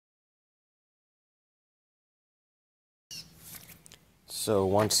So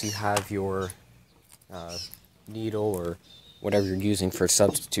once you have your needle or whatever you're using for a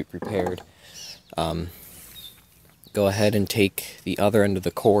substitute prepared, go ahead and take the other end of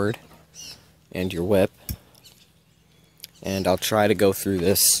the cord and your whip, and I'll try to go through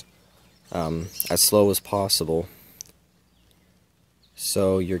this as slow as possible.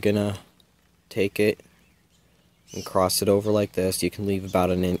 So you're gonna take it and cross it over like this. You can leave about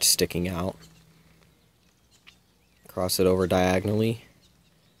an inch sticking out. Cross it over diagonally,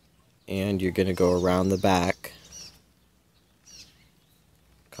 and you're gonna go around the back,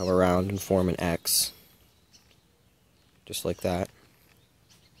 come around and form an X, just like that.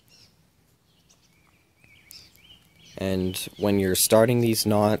 And when you're starting these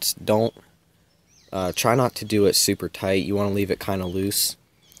knots, don't try not to do it super tight. You want to leave it kind of loose.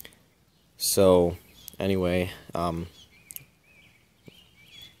 So anyway, now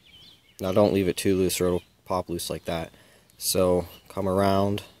don't leave it too loose or it'll pop loose like that. So come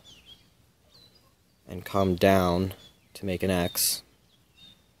around and come down to make an X.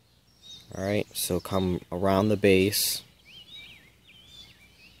 Alright, so come around the base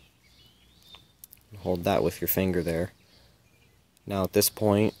and hold that with your finger there. Now at this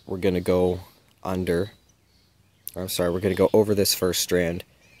point we're going to go we're going to go over this first strand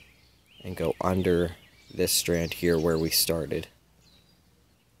and go under this strand here where we started.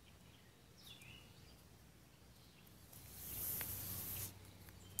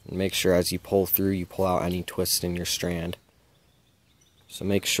 And make sure as you pull through, you pull out any twist in your strand. So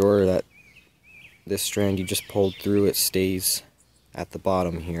make sure that this strand you just pulled through, it stays at the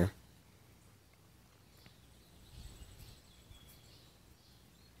bottom here.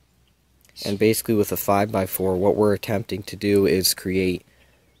 And basically with a 5x4, what we're attempting to do is create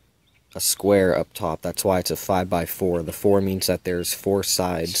a square up top. That's why it's a 5x4. The 4 means that there's 4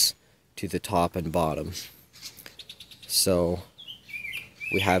 sides to the top and bottom. So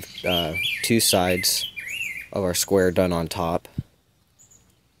we have 2 sides of our square done on top.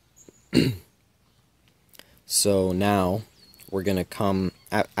 So now we're going to come,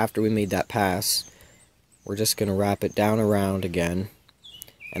 after we made that pass, we're just going to wrap it down around again.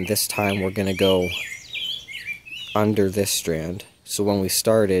 And this time we're going to go under this strand. So when we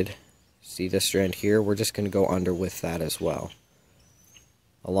started, see this strand here, we're just going to go under with that as well,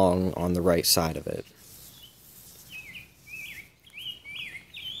 along on the right side of it.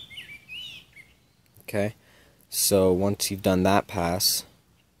 Okay, so once you've done that pass,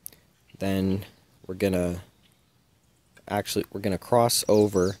 then we're going to cross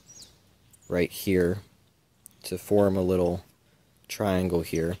over right here to form a little triangle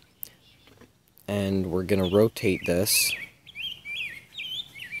here, and we're going to rotate this,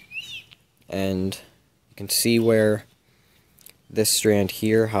 and you can see where this strand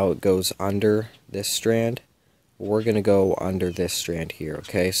here, how it goes under this strand. We're going to go under this strand here.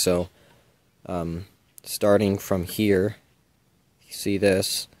 Okay, so starting from here, you see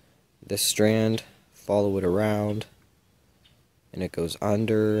this strand, follow it around, and it goes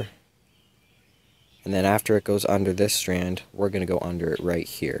under. And then after it goes under this strand, we're going to go under it right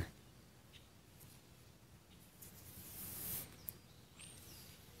here.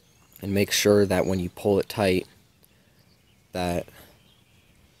 And make sure that when you pull it tight, that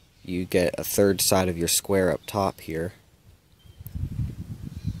you get a 3rd side of your square up top here.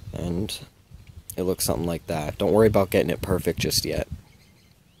 And it looks something like that. Don't worry about getting it perfect just yet.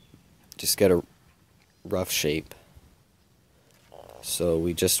 Just get a rough shape. So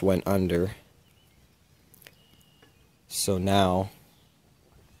we just went under. So now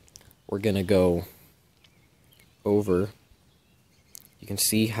we're going to go over. You can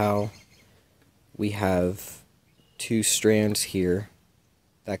see how we have 2 strands here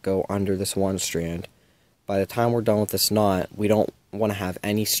that go under this one strand. By the time we're done with this knot, we don't want to have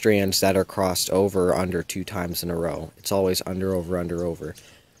any strands that are crossed over or under 2 times in a row. It's always under, over, under, over.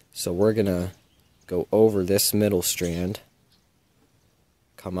 So we're going to go over this middle strand,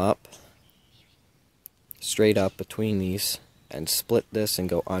 come up, straight up between these, and split this and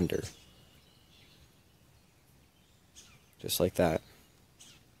go under. Just like that.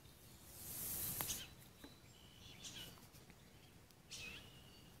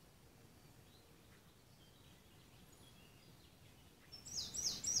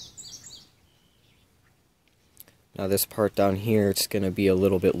 Now this part down here, it's going to be a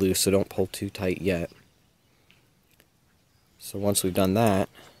little bit loose, so don't pull too tight yet. So once we've done that,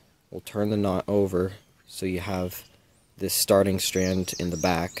 we'll turn the knot over so you have this starting strand in the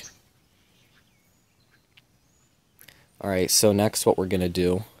back. Alright, so next what we're going to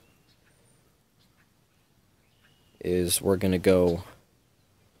do is we're going to go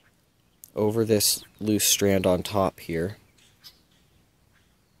over this loose strand on top here,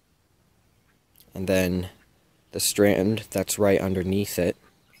 and then the strand that's right underneath it,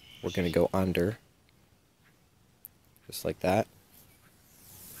 we're going to go under, just like that.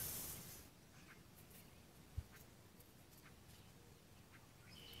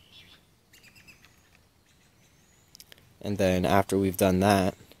 And then after we've done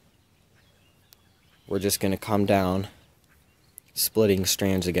that, we're just going to come down, splitting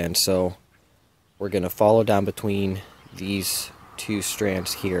strands again. So we're going to follow down between these two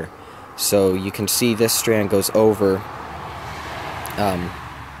strands here. So you can see this strand goes over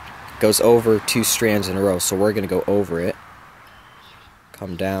two strands in a row. So we're going to go over it,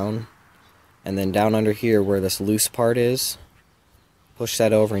 come down, and then down under here where this loose part is, push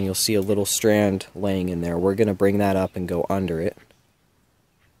that over and you'll see a little strand laying in there. We're going to bring that up and go under it,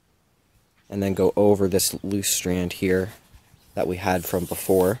 and then go over this loose strand here that we had from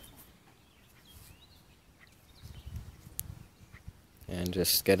before, and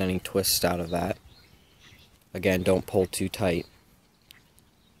just get any twists out of that. Again, don't pull too tight.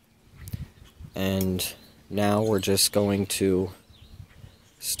 And now we're just going to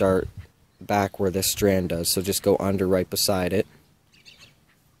start back where this strand does, so just go under right beside it.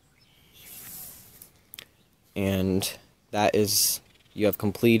 And that is, you have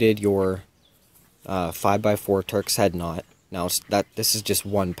completed your 5x4 Turk's head knot. Now this is just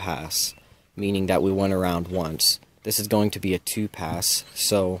one pass, meaning that we went around once. This is going to be a 2-pass,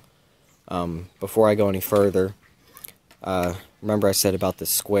 so before I go any further, remember I said about this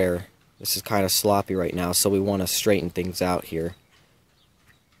square, this is kind of sloppy right now, so we want to straighten things out here.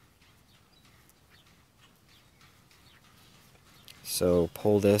 So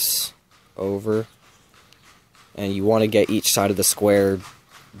pull this over, and you want to get each side of the square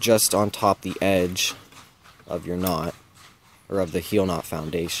just on top the edge of your knot, or of the heel knot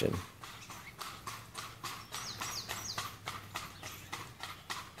foundation.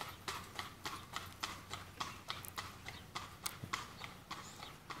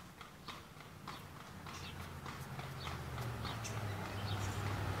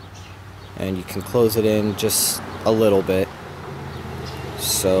 And you can close it in just a little bit,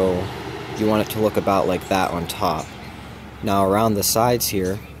 so you want it to look about like that on top. Now around the sides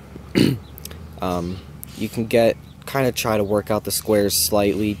here, you can kind of try to work out the squares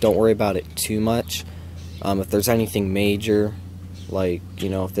slightly. Don't worry about it too much. If there's anything major, like, you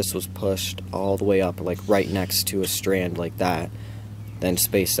know, if this was pushed all the way up, like right next to a strand like that, then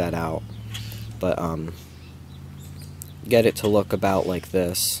space that out. But get it to look about like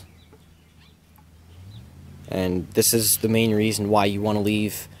this. And this is the main reason why you want to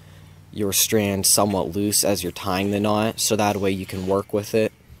leave your strand somewhat loose as you're tying the knot, so that way you can work with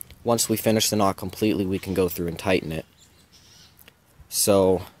it. Once we finish the knot completely, we can go through and tighten it.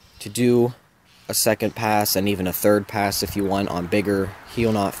 So to do a second pass and even a third pass if you want on bigger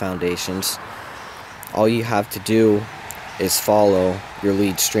heel knot foundations, all you have to do is follow your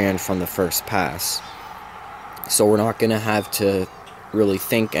lead strand from the first pass. So we're not going to have to really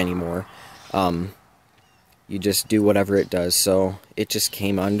think anymore. You just do whatever it does. So it just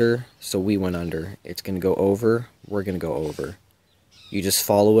came under, so we went under. It's going to go over, we're going to go over. You just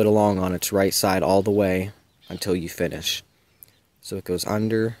follow it along on its right side all the way until you finish. So it goes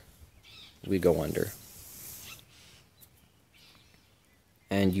under, we go under.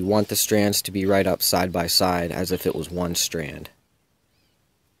 And you want the strands to be right up side by side as if it was one strand.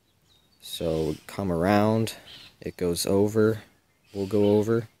 So come around, it goes over, we'll go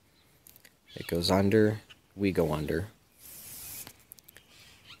over, it goes under, we go under.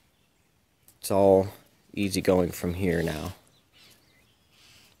 It's all easy going from here now.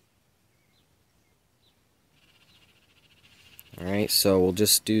 Alright, so we'll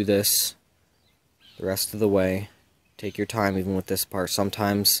just do this the rest of the way. Take your time even with this part.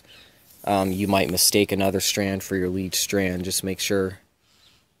 Sometimes you might mistake another strand for your lead strand. Just make sure,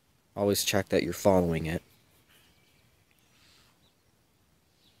 always check that you're following it.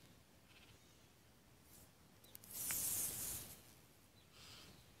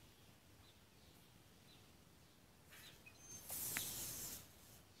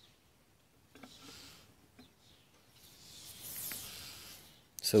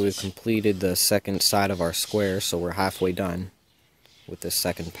 So we've completed the second side of our square, so we're halfway done with this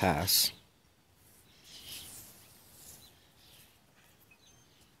second pass.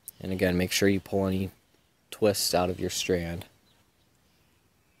 And again, make sure you pull any twists out of your strand.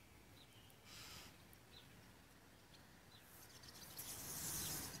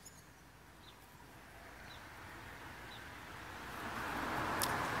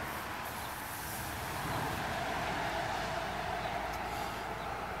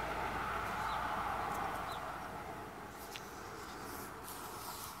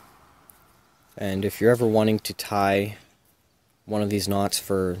 And if you're ever wanting to tie one of these knots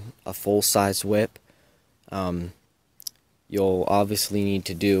for a full-size whip, you'll obviously need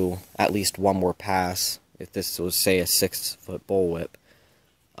to do at least one more pass if this was, say, a 6-foot bullwhip.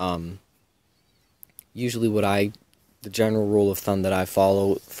 Usually the general rule of thumb that I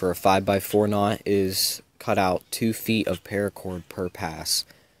follow for a 5x4 knot is cut out 2 feet of paracord per pass.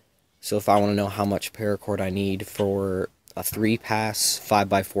 So if I want to know how much paracord I need for a 3-pass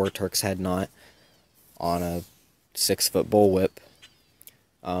 5x4 Turk's head knot on a 6-foot bullwhip,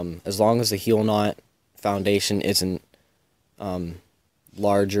 as long as the heel knot foundation isn't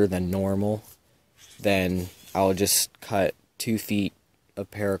larger than normal, then I'll just cut 2 feet of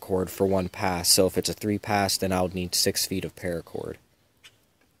paracord for 1 pass. So if it's a 3-pass, then I would need 6 feet of paracord.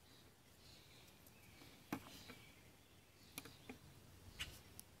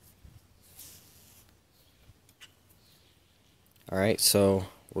 Alright, so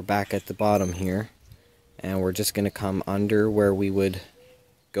we're back at the bottom here, and we're just going to come under where we would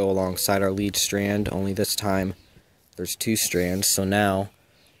go alongside our lead strand, only this time there's 2 strands. So now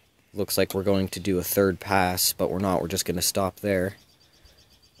looks like we're going to do a 3rd pass, but we're not. We're just going to stop there.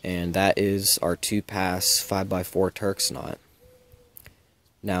 And that is our 2-pass 5x4 Turk's knot.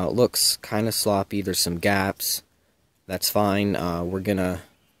 Now it looks kind of sloppy. There's some gaps. That's fine. We're going to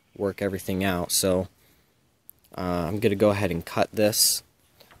work everything out. So I'm going to go ahead and cut this.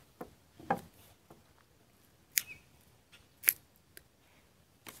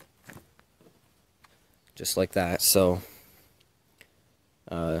 Just like that. So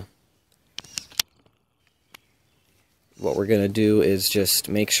what we're going to do is just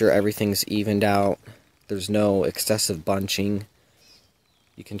make sure everything's evened out. There's no excessive bunching.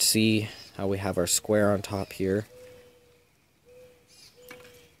 You can see how we have our square on top here.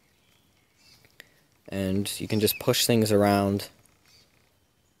 And you can just push things around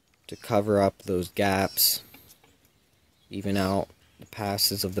to cover up those gaps, even out the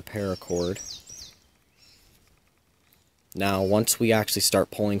passes of the paracord. Now, once we actually start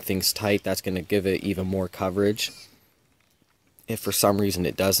pulling things tight, that's going to give it even more coverage. If for some reason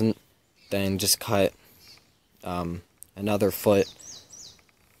it doesn't, then just cut another foot,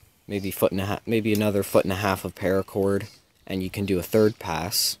 maybe another 1.5 foot of paracord, and you can do a 3rd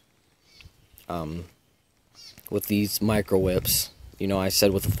pass. With these micro whips, you know, I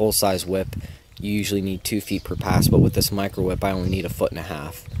said with a full-size whip, you usually need 2 feet per pass, but with this micro whip, I only need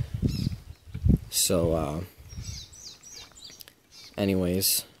 1.5 foot. So,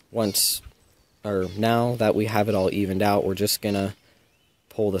 anyways, now that we have it all evened out, we're just gonna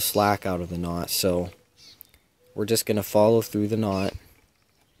pull the slack out of the knot. So we're just gonna follow through the knot,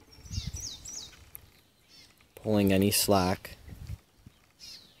 pulling any slack.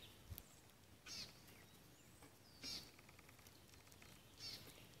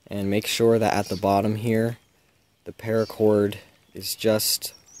 And make sure that at the bottom here, the paracord is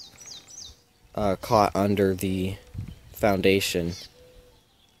just caught under the foundation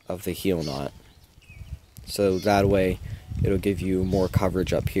of the heel knot. So that way it'll give you more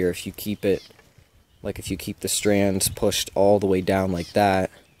coverage up here. If you keep it, like if you keep the strands pushed all the way down like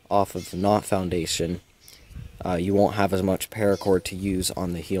that off of the knot foundation, you won't have as much paracord to use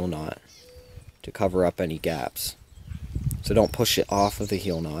on the heel knot to cover up any gaps. So don't push it off of the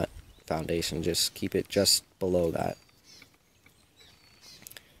heel knot foundation, just keep it just below that.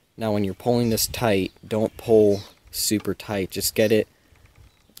 Now when you're pulling this tight, don't pull super tight, just get it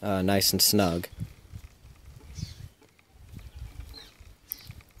nice and snug.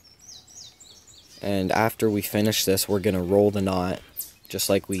 And after we finish this, we're going to roll the knot just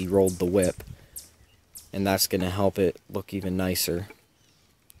like we rolled the whip, and that's going to help it look even nicer.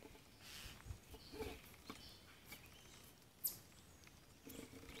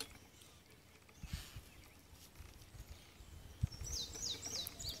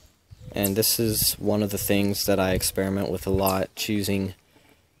 And this is one of the things that I experiment with a lot, choosing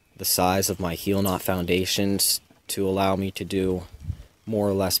the size of my heel knot foundations to allow me to do more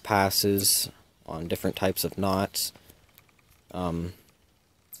or less passes on different types of knots. You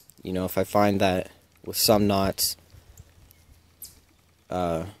know, if I find that with some knots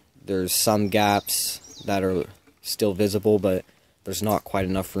there's some gaps that are still visible, but there's not quite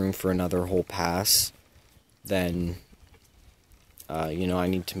enough room for another whole pass, then you know, I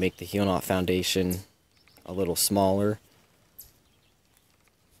need to make the heel knot foundation a little smaller.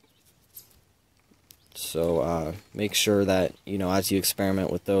 So make sure that, you know, as you experiment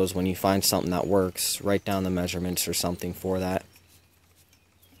with those, when you find something that works, write down the measurements or something for that.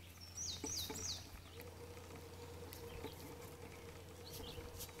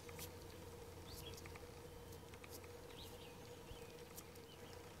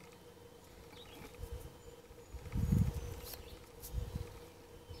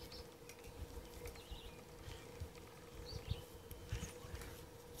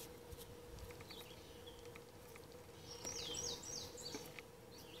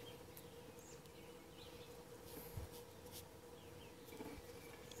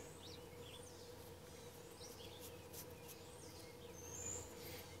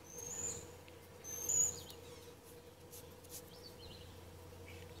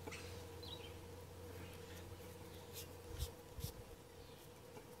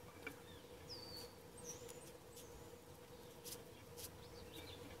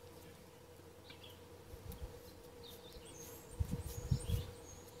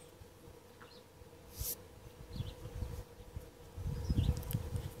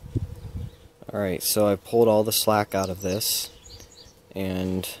 Alright, so I pulled all the slack out of this,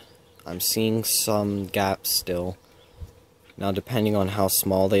 and I'm seeing some gaps still. Now, depending on how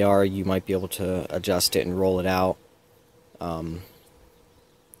small they are, you might be able to adjust it and roll it out.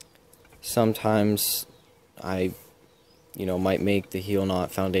 Sometimes I, might make the heel knot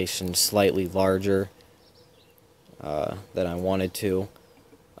foundation slightly larger than I wanted to.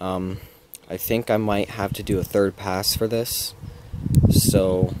 I think I might have to do a third pass for this,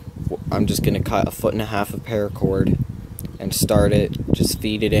 so I'm just going to cut 1.5 feet of paracord and start it, just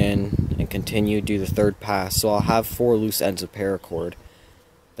feed it in, and continue, do the third pass. So I'll have 4 loose ends of paracord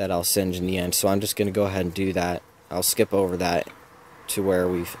that I'll singe in the end. So I'm just going to go ahead and do that. I'll skip over that to where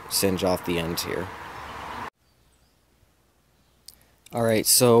we singe off the ends here. Alright,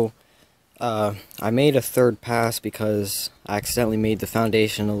 so I made a third pass because I accidentally made the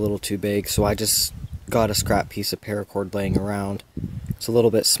foundation a little too big, so I just got a scrap piece of paracord laying around. It's a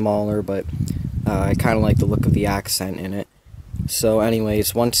little bit smaller, but I kind of like the look of the accent in it. So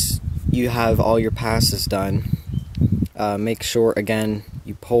anyways, once you have all your passes done, make sure, again,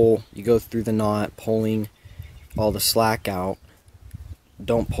 you go through the knot, pulling all the slack out.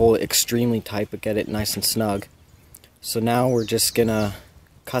 Don't pull it extremely tight, but get it nice and snug. So now we're just gonna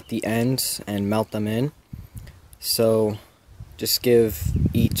cut the ends and melt them in. So just give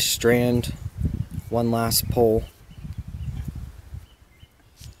each strand one last pull,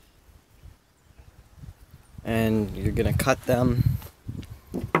 and you're gonna cut them,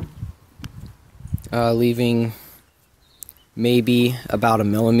 leaving maybe about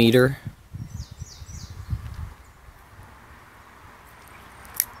 1 millimeter.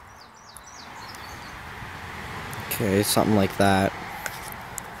 Okay, something like that.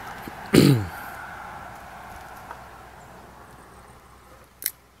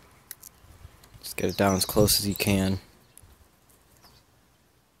 Just get it down as close as you can.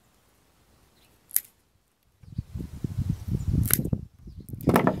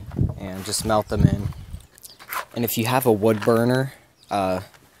 And just melt them in. And if you have a wood burner, that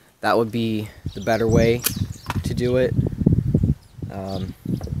would be the better way to do it.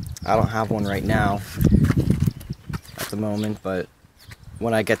 I don't have one right now at the moment, but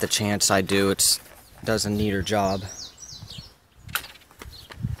when I get the chance, I do. It does a neater job.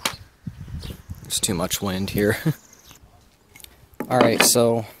 There's too much wind here. Alright,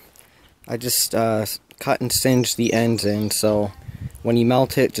 so I just cut and singed the ends in, so when you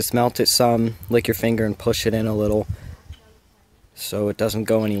melt it, just melt it some, lick your finger and push it in a little so it doesn't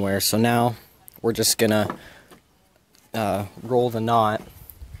go anywhere. So now we're just gonna roll the knot.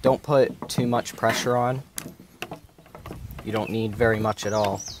 Don't put too much pressure on. You don't need very much at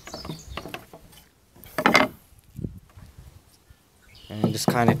all. And just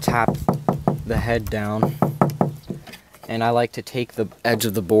kind of tap the head down. And I like to take the edge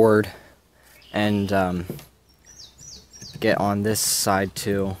of the board and get on this side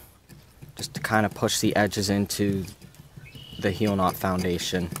too, just to kind of push the edges into the heel knot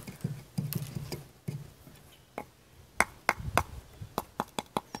foundation.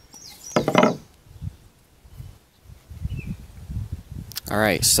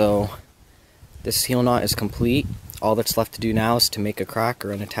 Alright, so this heel knot is complete. All that's left to do now is to make a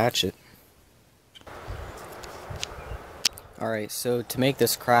cracker and attach it. Alright, so to make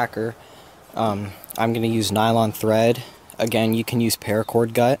this cracker, I'm going to use nylon thread. Again, you can use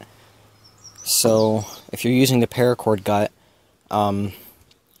paracord gut. So if you're using the paracord gut,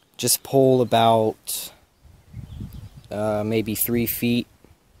 just pull about maybe 3 feet.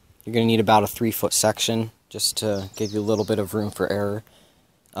 You're going to need about a 3-foot section just to give you a little bit of room for error.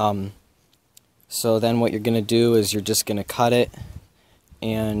 So then what you're going to do is you're just going to cut it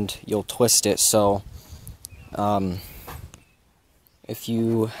and you'll twist it. So if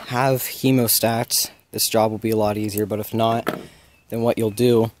you have hemostats, this job will be a lot easier, but if not, then what you'll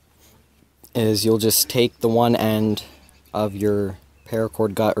do is you'll just take the one end of your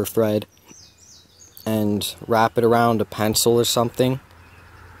paracord gut or thread and wrap it around a pencil or something,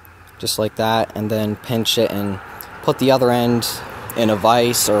 just like that, and then pinch it and put the other end in a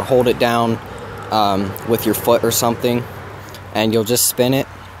vise or hold it down with your foot or something, and you'll just spin it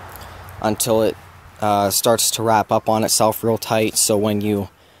until it starts to wrap up on itself real tight. So when you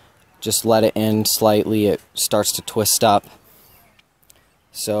just let it in slightly, it starts to twist up.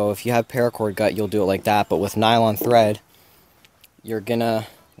 So if you have paracord gut, you'll do it like that, but with nylon thread, you're gonna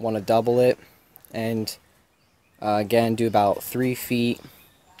want to double it, and again, do about 3 feet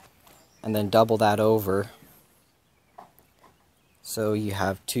and then double that over. So you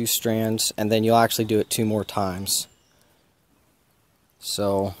have 2 strands, and then you'll actually do it 2 more times.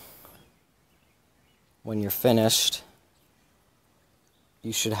 So when you're finished,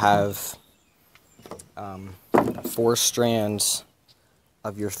 you should have 4 strands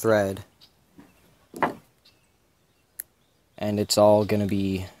of your thread, and it's all going to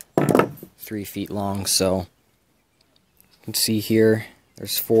be 3 feet long. So you can see here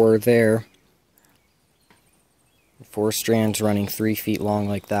there's 4 there, 4 strands running 3 feet long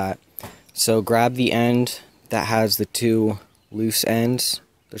like that. So grab the end that has the 2 loose ends.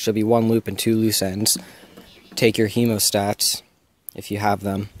 There should be 1 loop and 2 loose ends. Take your hemostats if you have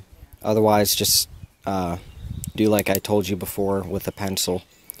them. Otherwise, just do like I told you before with a pencil.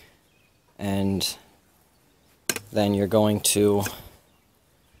 And then you're going to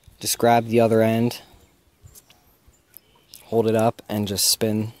just grab the other end, hold it up, and just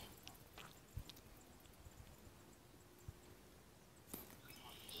spin.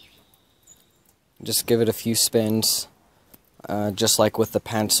 Just give it a few spins, just like with the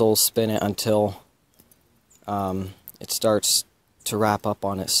pencil. Spin it until it starts to wrap up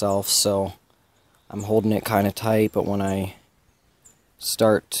on itself. So I'm holding it kind of tight, but when I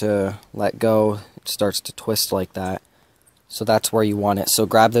start to let go, it starts to twist like that. So that's where you want it. So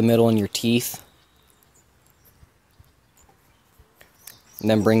grab the middle in your teeth, and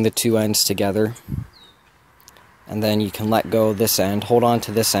then bring the 2 ends together, and then you can let go this end. Hold on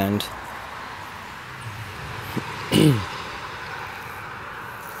to this end.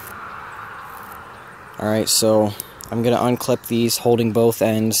 Alright, so I'm going to unclip these, holding both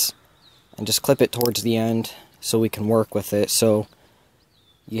ends, and just clip it towards the end so we can work with it. So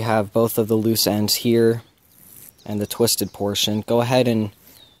you have both of the loose ends here and the twisted portion. Go ahead and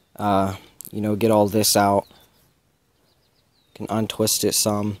get all this out. You can untwist it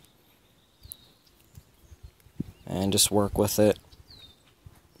some and just work with it.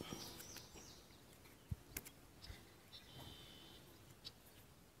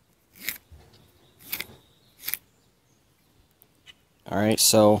 Alright,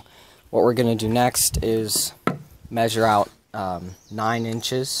 so what we're going to do next is measure out 9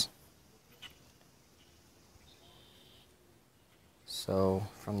 inches. So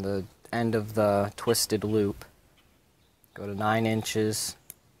from the end of the twisted loop, go to 9 inches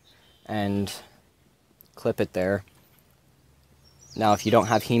and clip it there. Now if you don't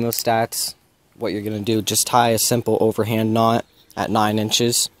have hemostats, what you're going to do, just tie a simple overhand knot at 9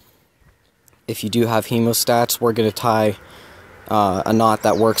 inches. If you do have hemostats, we're going to tie a knot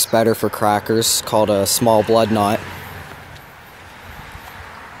that works better for crackers called a small blood knot.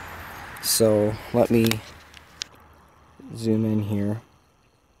 So let me zoom in here.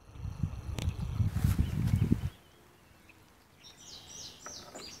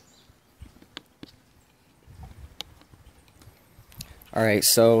 Alright,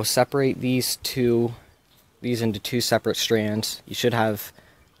 so separate these into 2 separate strands. You should have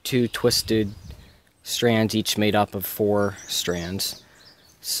 2 twisted strands, each made up of 4 strands.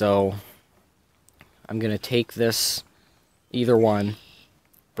 So I'm going to take this, either one,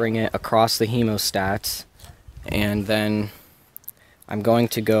 bring it across the hemostats, and then I'm going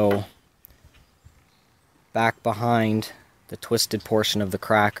to go back behind the twisted portion of the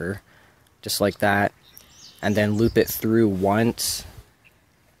cracker, just like that, and then loop it through once,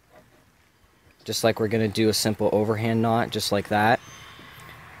 just like we're going to do a simple overhand knot, just like that.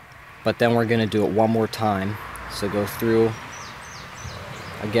 But then we're going to do it one more time. So go through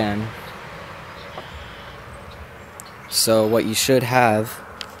again. So what you should have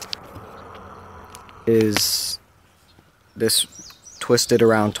is this twisted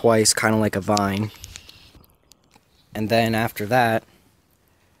around twice, kind of like a vine. And then after that,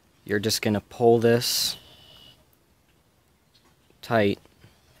 you're just going to pull this tight.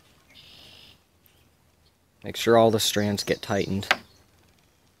 Make sure all the strands get tightened.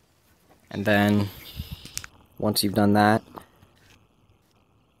 And then, once you've done that,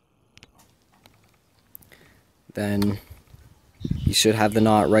 then you should have the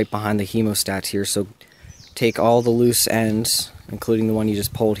knot right behind the hemostats here. So take all the loose ends, including the one you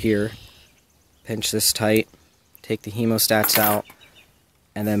just pulled here, pinch this tight, take the hemostats out,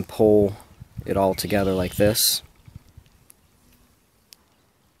 and then pull it all together like this.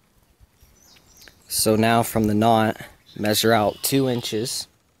 So now from the knot, measure out 2 inches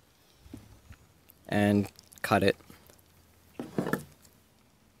and cut it.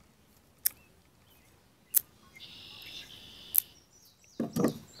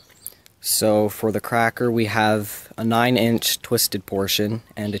 So for the cracker, we have a 9-inch twisted portion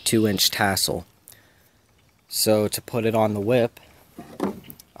and a 2-inch tassel. So to put it on the whip,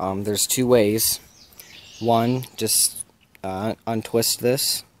 there's 2 ways. One, just untwist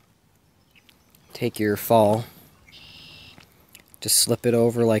this, take your fall, just slip it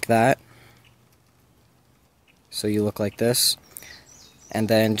over like that, so you look like this, and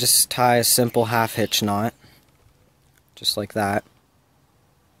then just tie a simple half hitch knot, just like that.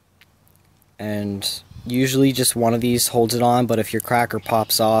 And usually just one of these holds it on, but if your cracker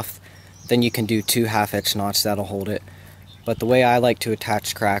pops off, then you can do 2 half hitch knots, that'll hold it. But the way I like to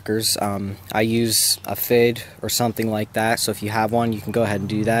attach crackers, I use a fid or something like that, so if you have one, you can go ahead and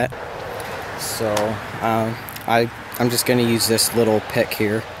do that. So I'm just going to use this little pick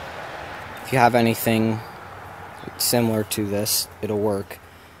here. If you have anything similar to this, it'll work.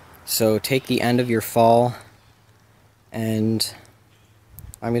 So take the end of your fall, and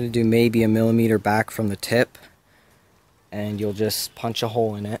I'm going to do maybe 1 millimeter back from the tip, and you'll just punch a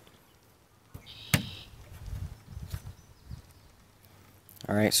hole in it.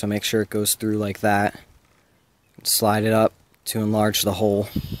 Alright, so make sure it goes through like that. Slide it up to enlarge the hole.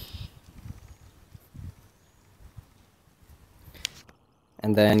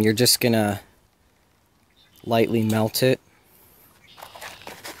 And then you're just going to lightly melt it,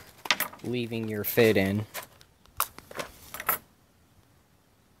 leaving your fid in.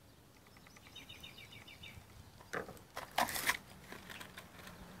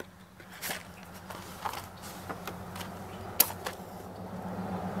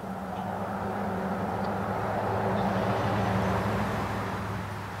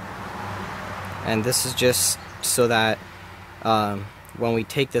 And this is just so that when we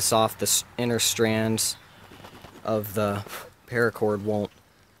take this off, the inner strands of the paracord won't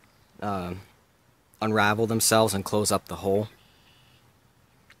unravel themselves and close up the hole.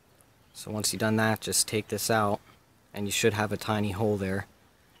 So once you've done that, just take this out, and you should have a tiny hole there.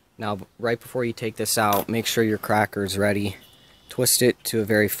 Now, right before you take this out, make sure your cracker is ready. Twist it to a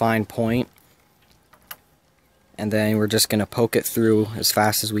very fine point, and then we're just going to poke it through as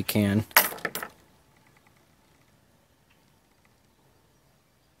fast as we can.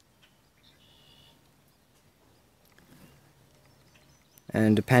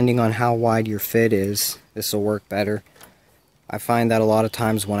 And depending on how wide your fid is, this will work better. I find that a lot of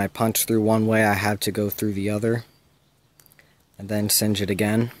times when I punch through one way, I have to go through the other and then singe it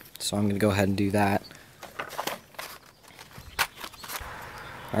again. So I'm going to go ahead and do that.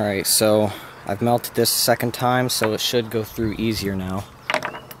 Alright, so I've melted this a second time, so it should go through easier now.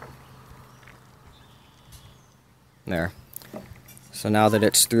 There. So now that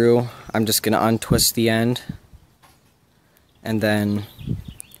it's through, I'm just going to untwist the end. And then,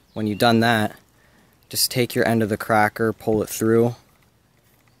 when you've done that, just take your end of the cracker, pull it through,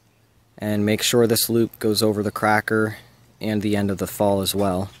 and make sure this loop goes over the cracker and the end of the fall as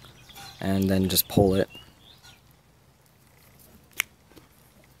well. And then just pull it.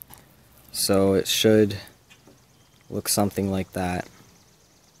 So it should look something like that.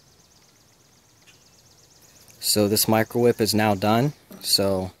 So this micro whip is now done,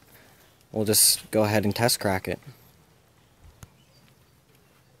 so we'll just go ahead and test crack it.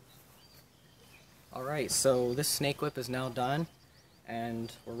 Alright, so this snake whip is now done,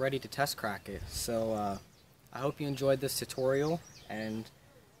 and we're ready to test crack it. So I hope you enjoyed this tutorial, and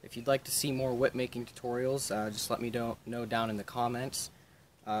if you'd like to see more whip making tutorials, just let me know down in the comments.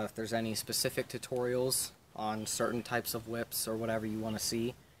 If there's any specific tutorials on certain types of whips or whatever you want to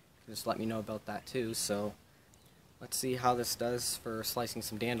see, just let me know about that too. So let's see how this does for slicing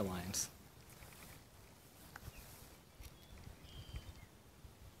some dandelions.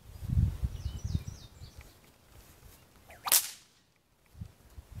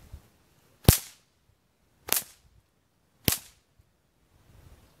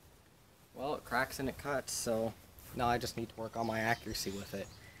 Well, it cracks and it cuts, so now I just need to work on my accuracy with it.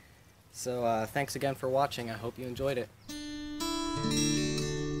 So thanks again for watching. I hope you enjoyed it.